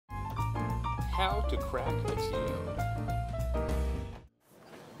How to crack a geode.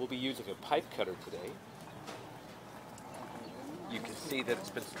 We'll be using a pipe cutter today. You can see that it's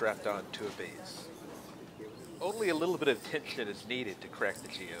been strapped on to a base. Only a little bit of tension is needed to crack the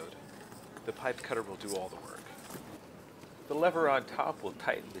geode. The pipe cutter will do all the work. The lever on top will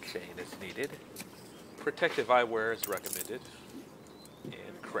tighten the chain as needed. Protective eyewear is recommended.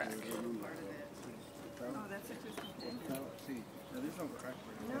 And crack.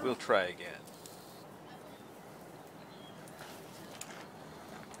 We'll try again.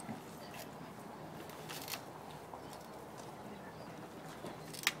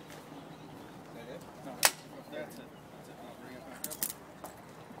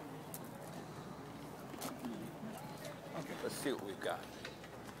 Let's see what we've got.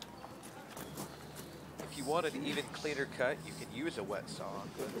 If you want an even cleaner cut, you can use a wet saw,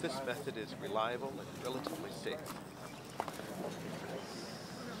 but this method is reliable and relatively safe.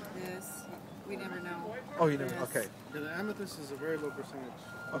 This, we never know. Oh, you never, okay. Yeah, the amethyst is a very low percentage.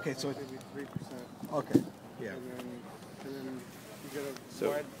 Okay, so it's maybe 3%. okay, yeah. And then you get a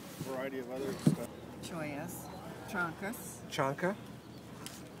wide variety of other stuff. Choyas, Troncus, Chanka.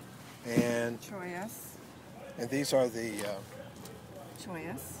 And Choyas, these are the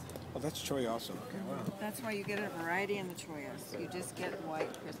Choyas. oh, that's Choy also. Okay, wow. That's why you get a variety in the Choyas. You just get white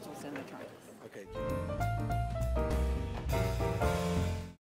crystals in the Troncus. Okay.